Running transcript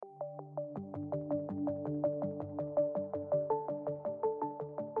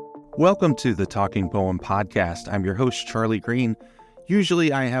Welcome to the Talking Poem Podcast. I'm your host, Charlie Green.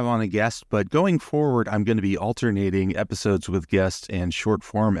 Usually I have on a guest, but going forward, I'm going to be alternating episodes with guests and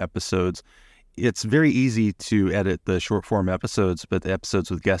short-form episodes. It's very easy to edit the short-form episodes, but the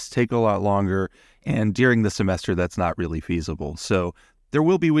episodes with guests take a lot longer, and during the semester, that's not really feasible. So there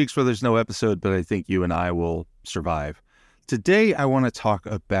will be weeks where there's no episode, but I think you and I will survive. Today, I want to talk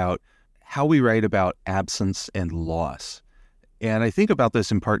about how we write about absence and loss. And I think about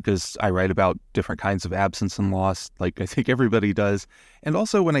this in part because I write about different kinds of absence and loss, like I think everybody does. And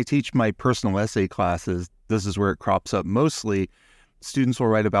also when I teach my personal essay classes, this is where it crops up mostly. Students will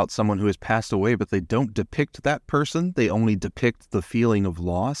write about someone who has passed away, but they don't depict that person. They only depict the feeling of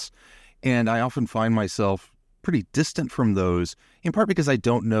loss. And I often find myself pretty distant from those, in part because I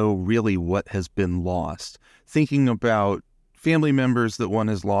don't know really what has been lost. Thinking about family members that one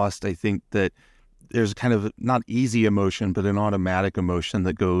has lost, I think that there's kind of not easy emotion, but an automatic emotion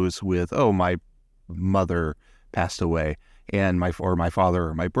that goes with, oh, my mother passed away, and my father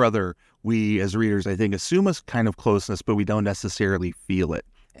or my brother. We as readers, I think, assume a kind of closeness, but we don't necessarily feel it.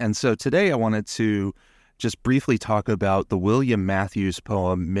 And so today I wanted to just briefly talk about the William Matthews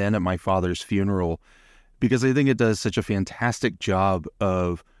poem, Men at My Father's Funeral, because I think it does such a fantastic job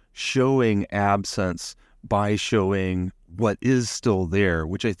of showing absence by showing what is still there,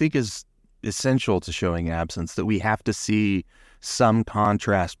 which I think is essential to showing absence, that we have to see some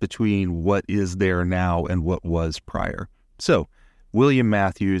contrast between what is there now and what was prior. So, William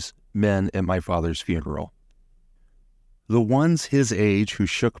Matthews, Men at My Father's Funeral. The ones his age who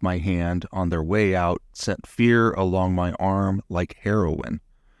shook my hand on their way out sent fear along my arm like heroin.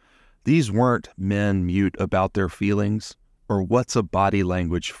 These weren't men mute about their feelings, or what's a body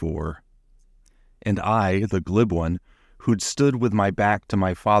language for. And I, the glib one, who'd stood with my back to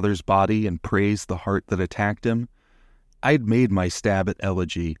my father's body and praised the heart that attacked him, I'd made my stab at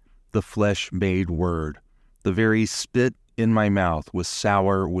elegy, the flesh-made word. The very spit in my mouth was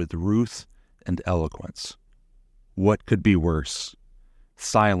sour with ruth and eloquence. What could be worse?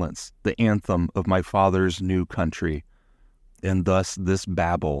 Silence, the anthem of my father's new country, and thus this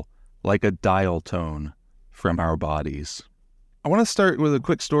babble, like a dial tone, from our bodies. I want to start with a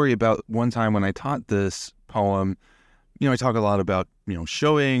quick story about one time when I taught this poem. I talk a lot about,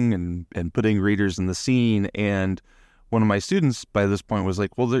 showing and putting readers in the scene. And one of my students by this point was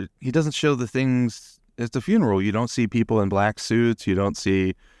like, well, he doesn't show the things at the funeral. You don't see people in black suits. You don't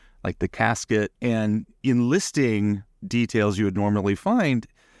see like the casket. And in listing details you would normally find,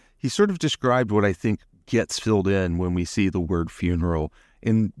 he sort of described what I think gets filled in when we see the word funeral.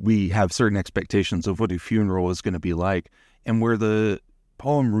 And we have certain expectations of what a funeral is going to be like. And where the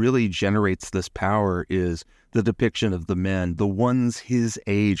poem really generates this power is the depiction of the men, the ones his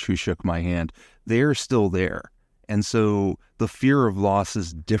age who shook my hand. They're still there. And so the fear of loss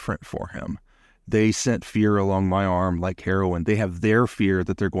is different for him. They sent fear along my arm like heroin. They have their fear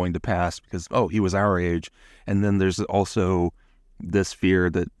that they're going to pass because, he was our age. And then there's also this fear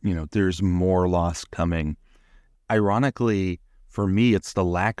that, there's more loss coming. Ironically, for me, it's the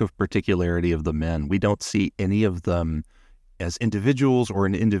lack of particularity of the men. We don't see any of them as individuals or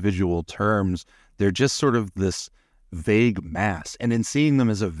in individual terms. They're just sort of this vague mass. And in seeing them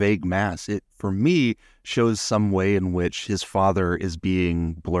as a vague mass, it, for me, shows some way in which his father is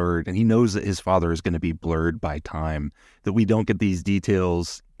being blurred. And he knows that his father is going to be blurred by time, that we don't get these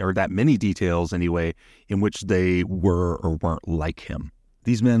details, or that many details anyway, in which they were or weren't like him.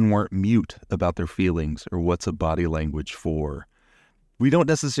 These men weren't mute about their feelings or what's a body language for. We don't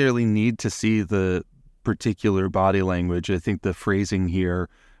necessarily need to see the particular body language. I think the phrasing here,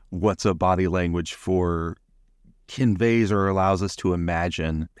 what's a body language for, conveys or allows us to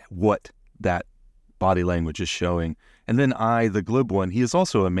imagine what that body language is showing. And then I, the glib one, he is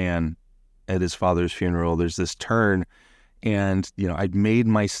also a man at his father's funeral. There's this turn, and, I'd made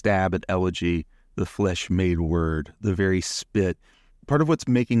my stab at elegy, the flesh-made word, the very spit. Part of what's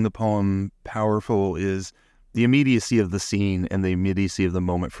making the poem powerful is the immediacy of the scene and the immediacy of the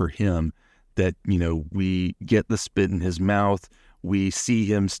moment for him. That, we get the spit in his mouth, we see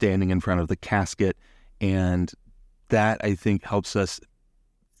him standing in front of the casket, and that, I think, helps us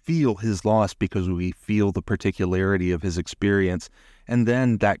feel his loss because we feel the particularity of his experience. And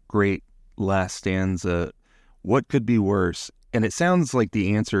then that great last stanza, what could be worse? And it sounds like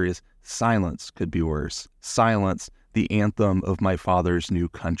the answer is silence could be worse. Silence, the anthem of my father's new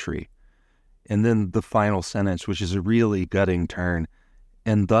country. And then the final sentence, which is a really gutting turn,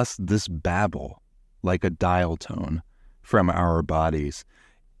 and thus this babble, like a dial tone, from our bodies.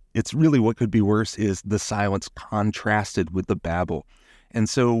 It's really what could be worse is the silence contrasted with the babble. And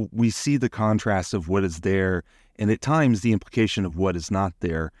so we see the contrast of what is there, and at times the implication of what is not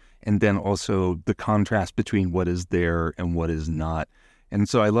there. and then also the contrast between what is there and what is not. And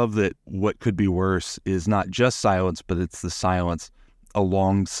so I love that what could be worse is not just silence, but it's the silence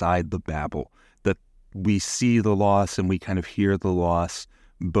alongside the babble, that we see the loss and we kind of hear the loss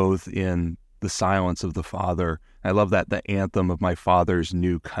both in the silence of the father. I love that the anthem of my father's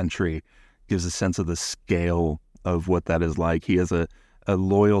new country gives a sense of the scale of what that is like. He has a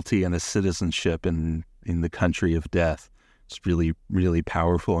loyalty and a citizenship in the country of death. It's really, really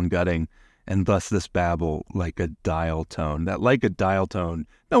powerful and gutting. And thus this babble, like a dial tone. That like a dial tone,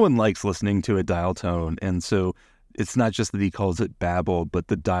 no one likes listening to a dial tone. And so it's not just that he calls it babble, but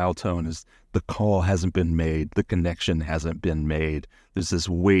the dial tone is the call hasn't been made. The connection hasn't been made. There's this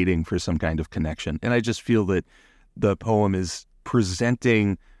waiting for some kind of connection. And I just feel that the poem is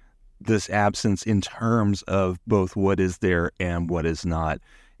presenting this absence in terms of both what is there and what is not.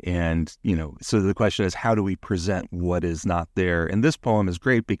 And, so the question is, how do we present what is not there? And this poem is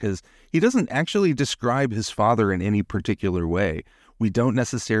great because he doesn't actually describe his father in any particular way. We don't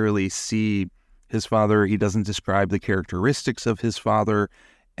necessarily see his father. He doesn't describe the characteristics of his father.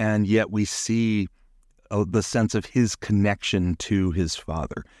 And yet we see the sense of his connection to his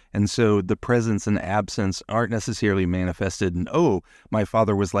father. And so the presence and absence aren't necessarily manifested in, oh, my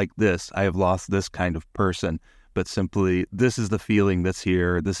father was like this, I have lost this kind of person, but simply, this is the feeling that's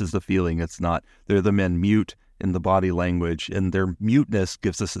here, this is the feeling that's not. They're the men mute in the body language, and their muteness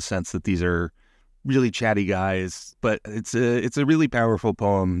gives us a sense that these are really chatty guys. But it's a really powerful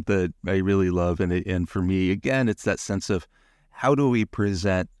poem that I really love. And for me, again, it's that sense of how do we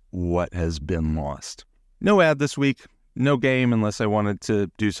present what has been lost? No ad this week, no game unless I wanted to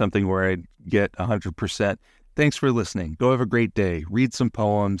do something where I'd get 100%. Thanks for listening. Go have a great day. Read some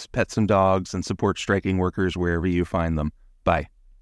poems, pet some dogs, and support striking workers wherever you find them. Bye.